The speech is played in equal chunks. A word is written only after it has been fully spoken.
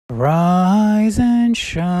Rise and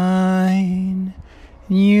shine,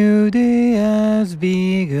 new day has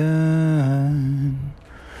begun.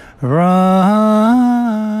 Rise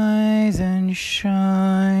and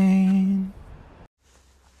shine.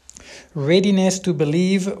 Readiness to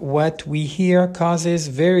believe what we hear causes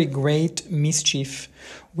very great mischief.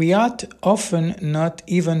 We ought often not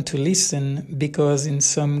even to listen, because in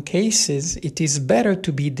some cases it is better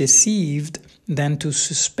to be deceived than to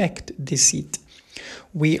suspect deceit.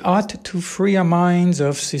 We ought to free our minds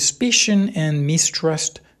of suspicion and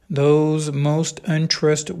mistrust, those most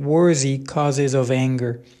untrustworthy causes of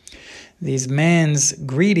anger. This man's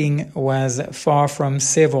greeting was far from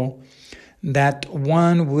civil. That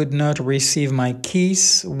one would not receive my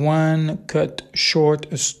kiss, one cut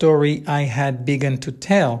short a story I had begun to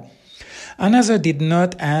tell. Another did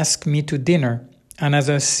not ask me to dinner.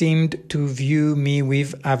 Another seemed to view me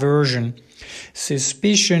with aversion.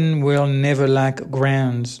 Suspicion will never lack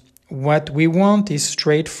grounds. What we want is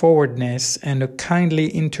straightforwardness and a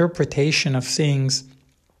kindly interpretation of things.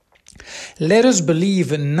 Let us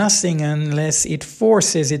believe nothing unless it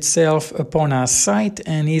forces itself upon our sight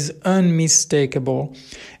and is unmistakable,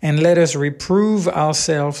 and let us reprove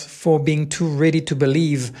ourselves for being too ready to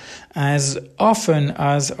believe, as often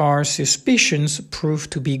as our suspicions prove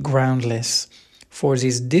to be groundless. For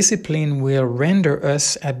this discipline will render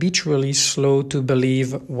us habitually slow to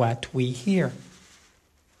believe what we hear.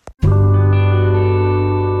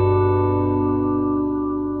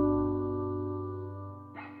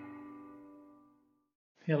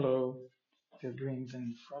 Hello, pilgrims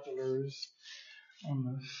and travelers on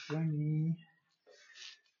the funny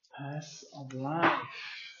path of life.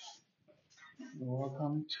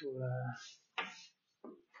 Welcome to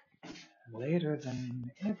a later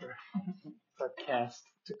than ever podcast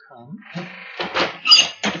to come.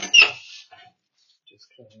 Just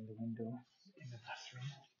closing the window in the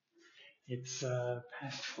bathroom. It's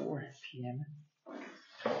past 4 p.m.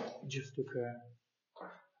 Just took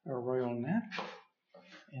a royal nap,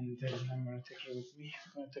 and I'm going to take it with me.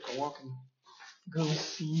 I'm going to take a walk and go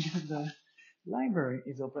see if the library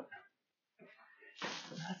is open.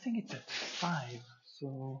 But I think it's at 5,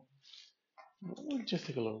 so we'll just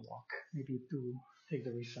take a little walk, maybe to take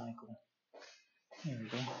the recycle. There we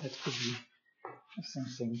go. That could be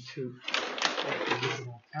something to use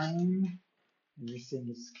more time. Everything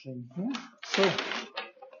is clean here. So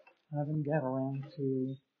I haven't got around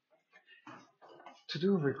to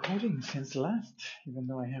do a recording since last, even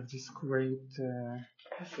though I have this great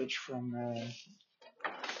passage from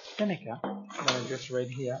Seneca that I just read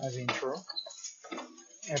here as intro.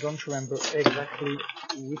 I don't remember exactly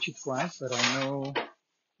which it was, but I know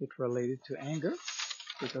it related to anger,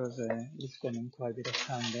 because he's spending quite a bit of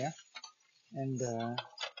time there. And yeah,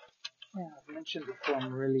 I've mentioned before,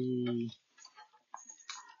 I'm really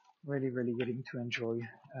getting to enjoy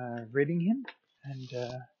reading him, and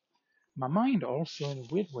my mind also, in a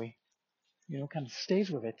weird way, kind of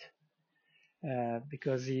stays with it,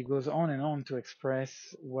 because he goes on and on to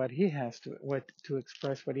express what he has to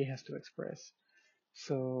express.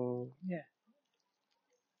 So yeah,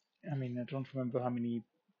 I mean, I don't remember how many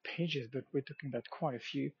pages, but we're talking about quite a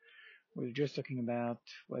few. We're just talking about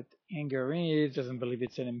what anger is, doesn't believe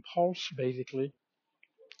it's an impulse, basically.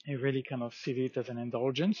 He really kind of sees it as an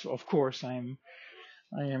indulgence. Of course, I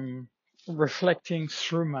am reflecting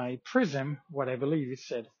through my prism what I believe he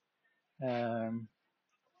said. And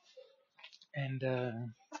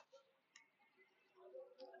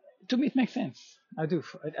to me, it makes sense. I do.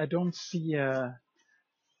 I don't see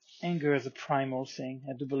anger as a primal thing.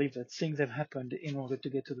 I do believe that things have happened in order to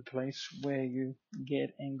get to the place where you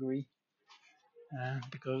get angry.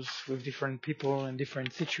 Because with different people and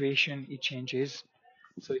different situation, it changes.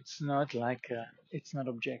 So it's not like it's not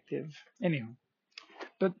objective. Anyhow,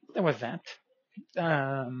 but that was that.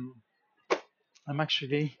 I'm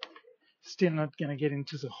actually still not gonna get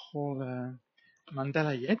into the whole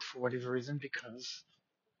mandala yet, for whatever reason, because,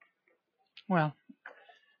 well,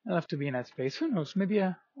 I'll have to be in that space. Who knows? Maybe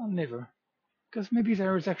I'll never, because maybe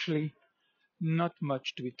there is actually not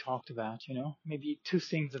much to be talked about. Maybe two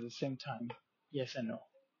things at the same time. Yes and no.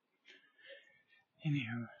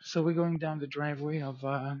 Anyhow, so we're going down the driveway of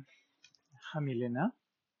Hamilena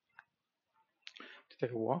to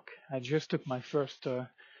take a walk. I just took my first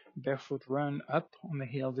barefoot run up on the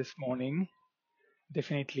hill this morning.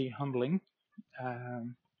 Definitely humbling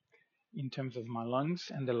in terms of my lungs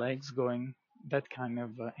and the legs going that kind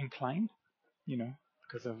of incline,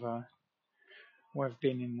 because of where I've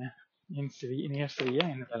been in Sevilla,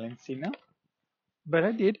 in Valencia. But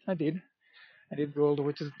I did go all the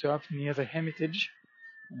way to the top near the Hermitage,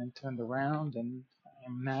 and then turned around, and I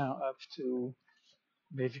am now up to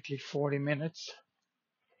basically 40 minutes.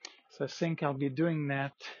 So I think I'll be doing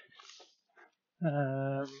that.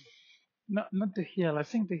 Um, not the hill. I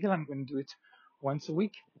think the hill I'm going to do it once a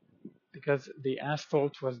week because the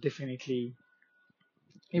asphalt was definitely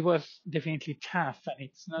tough, and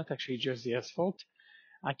it's not actually just the asphalt.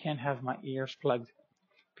 I can't have my ears plugged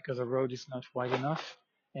because the road is not wide enough,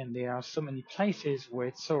 and there are so many places where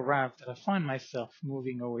it's so rough that I find myself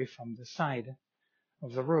moving away from the side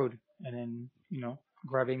of the road and then,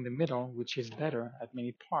 grabbing the middle, which is better at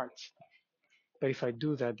many parts. But if I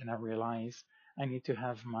do that, then I realize I need to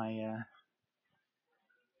have my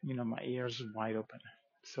ears wide open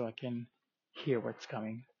so I can hear what's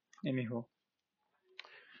coming. Anyhow,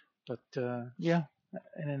 but yeah,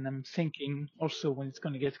 and then I'm thinking also when it's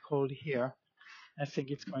going to get cold here, I think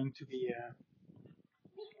it's going to be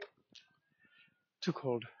too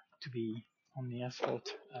cold to be on the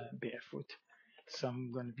asphalt barefoot. So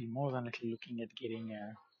I'm going to be more than likely looking at getting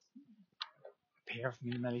a pair of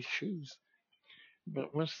minimalist shoes.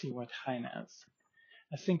 But we'll see what Hein has.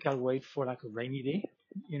 I think I'll wait for like a rainy day,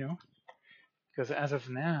 you know, because as of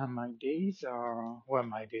now, my days are, well,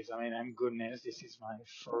 my days, I mean, I'm goodness, this is my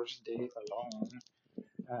first day alone.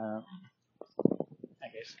 Um, I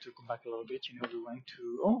guess to go back a little bit, we went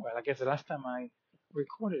to, oh, well, I guess the last time I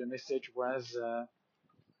recorded a message was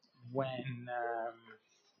when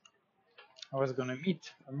I was going to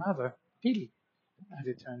meet her mother, Billy, as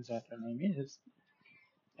it turns out her name is.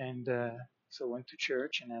 And so I went to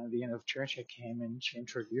church, and at the end of church, I came and she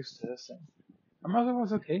introduced us. And her mother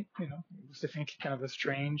was okay, It was definitely kind of a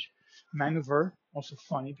strange maneuver, also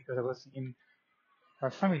funny because I was in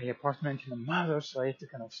her family apartment in the mother, so I had to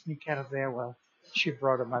kind of sneak out of there while she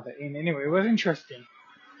brought her mother in. Anyway, it was interesting,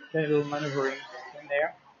 that little maneuvering in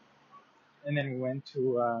there. And then we went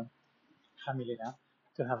to Hamilena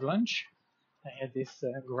to have lunch. I had this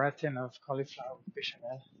gratin of cauliflower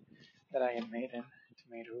bechamel that I had made, and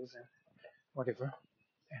tomatoes and whatever.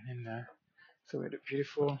 And then, so we had a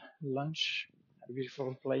beautiful lunch at a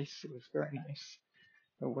beautiful place. It was very nice,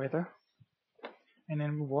 the weather. And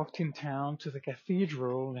then we walked in town to the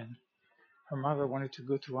cathedral, and her mother wanted to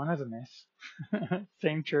go to another mass,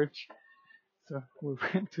 same church. So we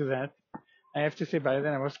went to that. I have to say, by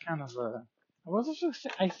then I was kind of, I was also,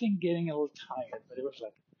 I think, getting a little tired, but it was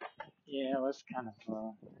like, yeah, I was kind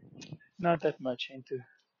of not that much into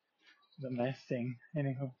the mass thing.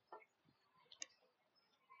 Anyhow,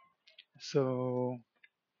 so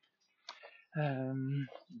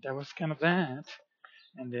that was kind of that.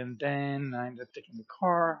 And then I ended up taking the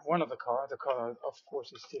car, one of the car. The car, of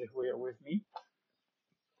course, is still here with me,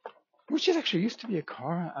 which is actually used to be a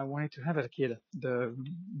car I wanted to have as a kid. The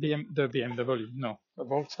BMW, no, the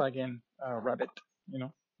Volkswagen Rabbit,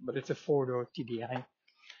 but it's a four-door TDI.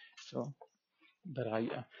 So, but I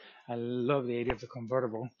love the idea of the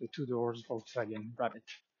convertible, the two doors Volkswagen Rabbit.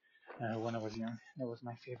 When I was young, that was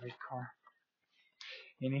my favorite car.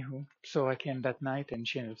 Anywho, so I came that night and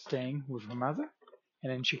she ended up staying with her mother.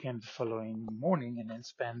 And then she came the following morning and then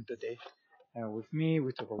spent the day with me.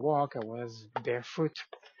 We took a walk. I was barefoot.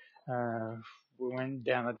 Uh, we went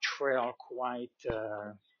down a trail quite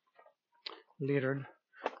littered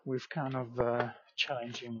with kind of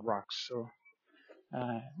challenging rocks. So,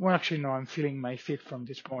 well, actually, no, I'm feeling my feet from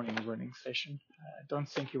this morning running session. I don't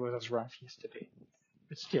think it was as rough yesterday,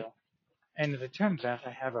 but still. And as it turns out,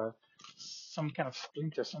 I have some kind of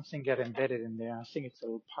splinter, something got embedded in there. I think it's a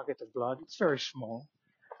little pocket of blood. It's very small,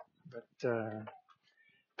 but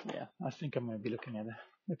yeah, I think I'm going to be looking at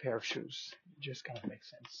a pair of shoes. It just kind of makes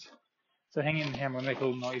sense. So hang in here, I'm going to make a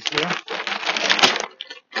little noise here.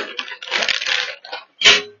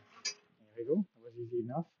 There we go. That was easy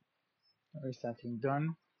enough. There's that thing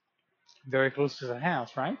done. Very close to the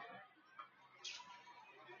house, right?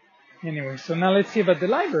 Anyway, so now let's see about the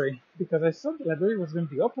library. Because I thought the library was going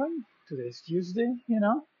to be open. Today's Tuesday,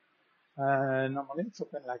 normally it's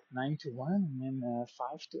open like 9 to 1 and then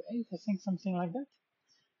 5 to 8, I think, something like that.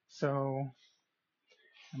 So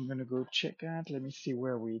I'm going to go check out. Let me see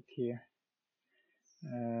where we here.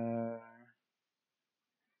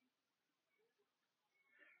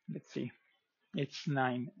 Let's see. It's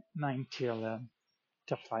 9 till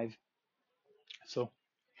 5. So,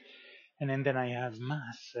 and then I have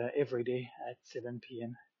mass every day at 7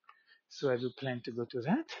 p.m. So I do plan to go to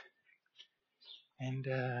that. And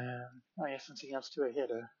oh yeah, something else too.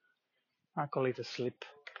 I call it a slip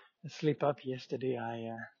up. Yesterday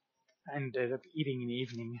I ended up eating in the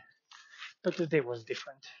evening, but the day was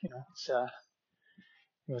different. It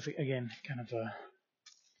was again kind of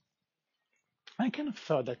I kind of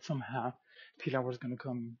thought that somehow Pilar was going to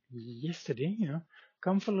come yesterday,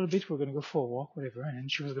 come for a little bit, we're going to go for a walk, whatever, and then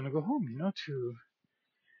she was going to go home, to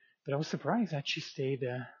But I was surprised that she stayed,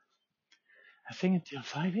 I think, until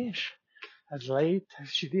 5-ish, as late as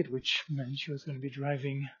she did, which meant she was going to be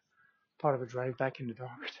driving part of a drive back in the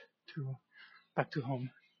dark to back to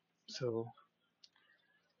home. So,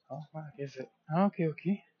 oh, well, I guess it. Okay,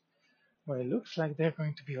 okay. Well, it looks like they're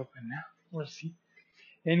going to be open now. We'll see.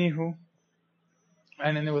 Anywho,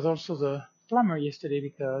 and then there was also the plumber yesterday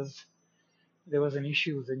because there was an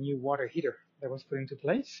issue with the new water heater that was put into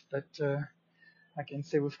place. But I can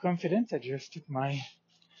say with confidence, I just took my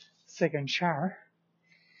second shower,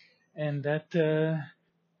 and that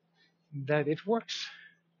it works.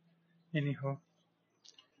 Anyhow,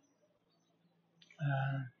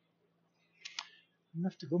 I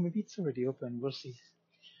have to go. Maybe it's already open. We'll see.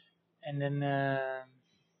 And then,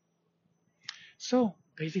 so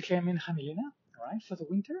basically, I'm in Jamilena, right, for the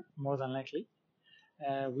winter, more than likely.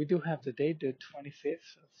 We do have the date, the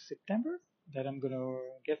 25th of September, that I'm gonna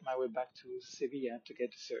get my way back to Sevilla to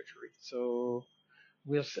get the surgery. So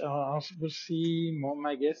we'll see more,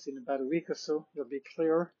 my guess, in about a week or so. It'll be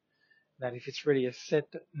clear that if it's really a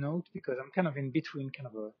set note, because I'm kind of in between kind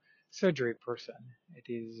of a surgery person. It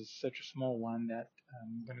is such a small one that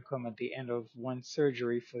I'm going to come at the end of one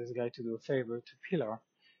surgery for this guy to do a favor to Pilar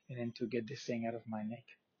and then to get this thing out of my neck.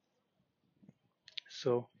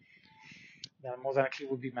 So that most likely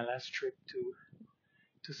will be my last trip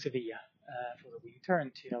to Sevilla for the winter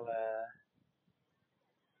until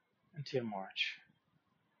March.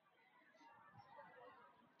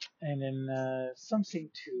 And then something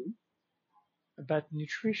too about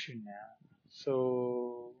nutrition now.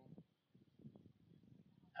 So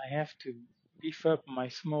I have to beef up my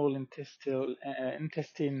small intestine.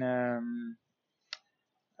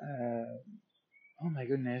 Oh my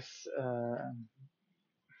goodness,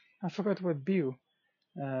 I forgot what BIO,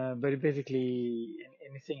 but it basically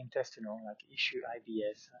anything intestinal, like issue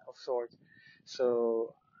IBS of sorts.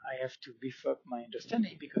 So I have to beef up my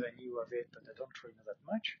understanding because I knew of it, but I don't really know that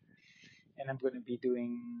much. And I'm going to be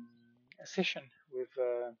doing a session with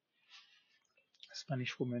a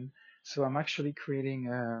Spanish woman. So I'm actually creating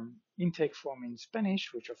an intake form in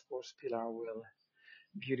Spanish, which of course Pilar will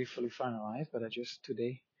beautifully finalize, but I just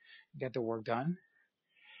today got the work done.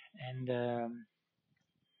 And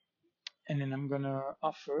and then I'm gonna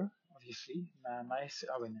offer, obviously, my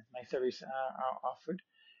services are offered,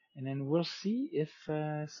 and then we'll see if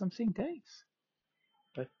something takes.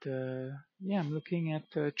 But yeah, I'm looking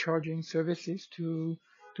at charging services to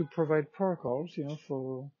provide protocols,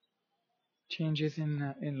 for changes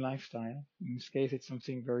in lifestyle. In this case, it's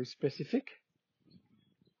something very specific,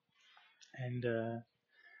 and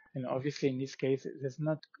obviously in this case, there's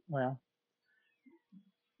not well.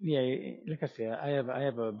 Yeah, like I said, I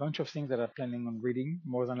have a bunch of things that I'm planning on reading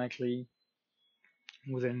more than likely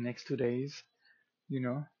within the next 2 days. You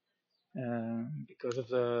know, because of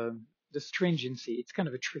the stringency. It's kind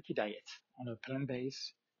of a tricky diet on a plant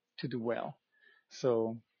base to do well.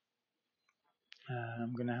 So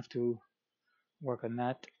I'm gonna have to work on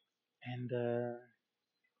that. And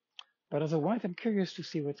but otherwise, I'm curious to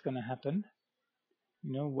see what's gonna happen.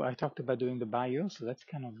 I talked about doing the bio, so that's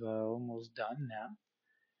kind of almost done now.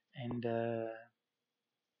 And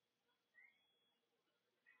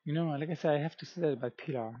like I said, I have to say that about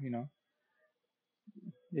Pilar.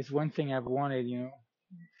 It's one thing I've wanted,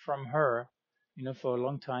 from her, for a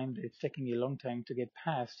long time. It's taking me a long time to get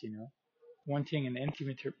past, wanting an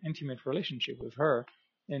intimate relationship with her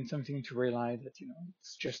and something to realize that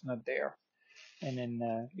it's just not there, and then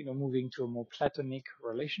moving to a more platonic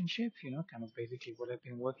relationship, kind of basically what I've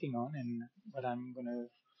been working on and what I'm gonna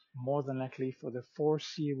more than likely for the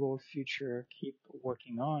foreseeable future keep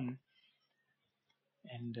working on,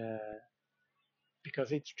 and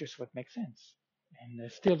because it's just what makes sense, and I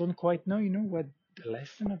still don't quite know what the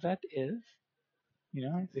lesson of that is,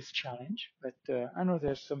 this challenge, but I know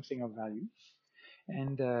there's something of value,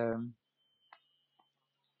 and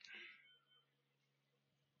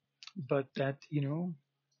but that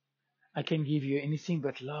I can give you anything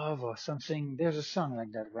but love or something. There's a song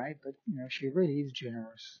like that, right? But she really is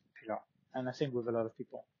generous, Pilar, and I think with a lot of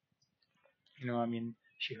people. I mean,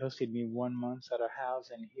 she hosted me 1 month at her house,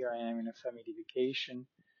 and here I am in a family vacation.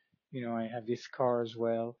 I have this car as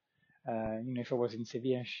well. If I was in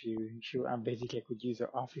Sevilla, I basically could use her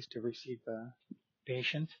office to receive a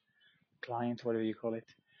patient, client, whatever you call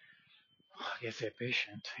it. I guess a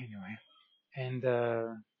patient, anyway. And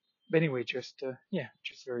but anyway, just yeah,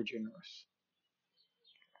 just very generous.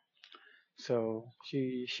 So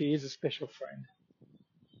she is a special friend.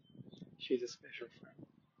 She's a special friend.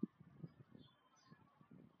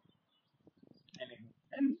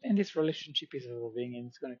 And this relationship is evolving and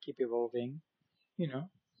it's gonna keep evolving, you know,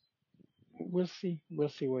 we'll see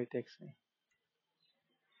where it takes me.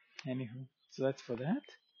 Anywho, so that's for that.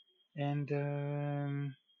 And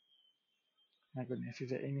my goodness, is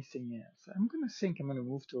there anything else? I'm gonna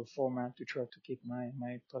move to a format to try to keep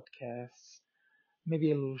my podcasts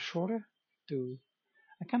maybe a little shorter. To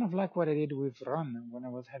I kind of like what I did with Run when I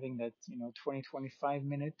was having that 20-25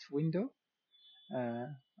 minute window. Uh,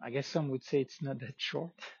 I guess some would say it's not that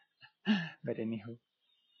short, but anyhow,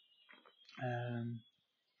 um,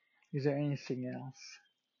 is there anything else?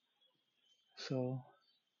 So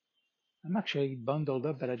I'm actually bundled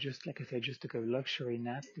up, but I just, like I said, just took a luxury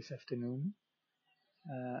nap this afternoon.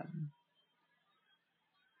 Um,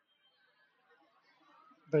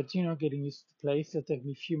 but getting used to the place, it'll take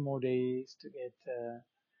me a few more days to get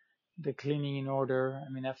the cleaning in order. I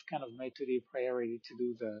mean, I've kind of made today a priority to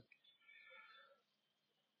do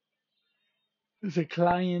the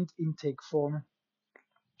client intake form,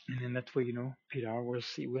 and then that way, Pilar, we'll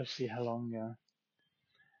see how long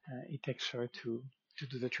it takes her to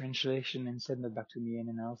do the translation and send it back to me, and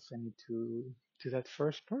then I'll send it to that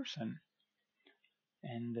first person.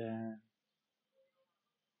 And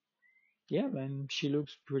yeah, and she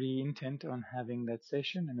looks pretty intent on having that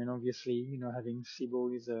session. I mean, obviously, having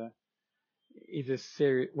SIBO is a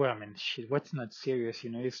serious. Well, I mean, shit, what's not serious?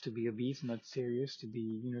 Is to be obese, not serious to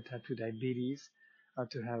be, type 2 diabetes, or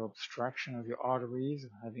to have obstruction of your arteries,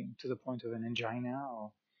 having to the point of an angina,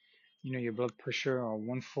 or your blood pressure, or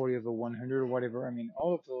 140 over 100, or whatever. I mean,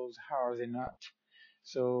 all of those, how are they not?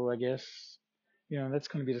 So I guess, that's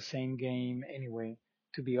going to be the same game anyway.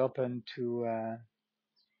 To be open to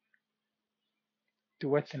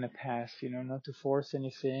what's in the past, not to force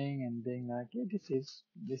anything and being like, yeah,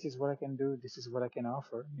 this is what I can do, this is what I can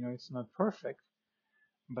offer. It's not perfect,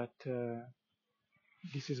 but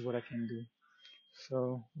this is what I can do.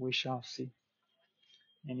 So we shall see.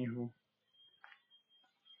 Anywho,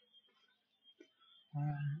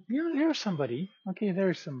 there's somebody. Okay, there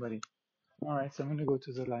is somebody. All right, so I'm gonna go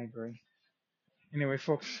to the library. Anyway,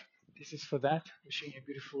 folks, this is for that. Wishing you a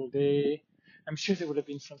beautiful day. I'm sure there would have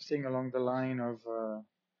been something along the line of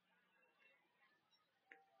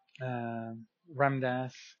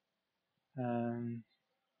Ramdas, um,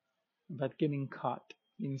 about getting caught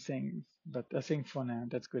in things. But I think for now,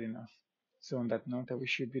 that's good enough. So on that note, I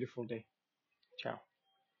wish you a beautiful day. Ciao.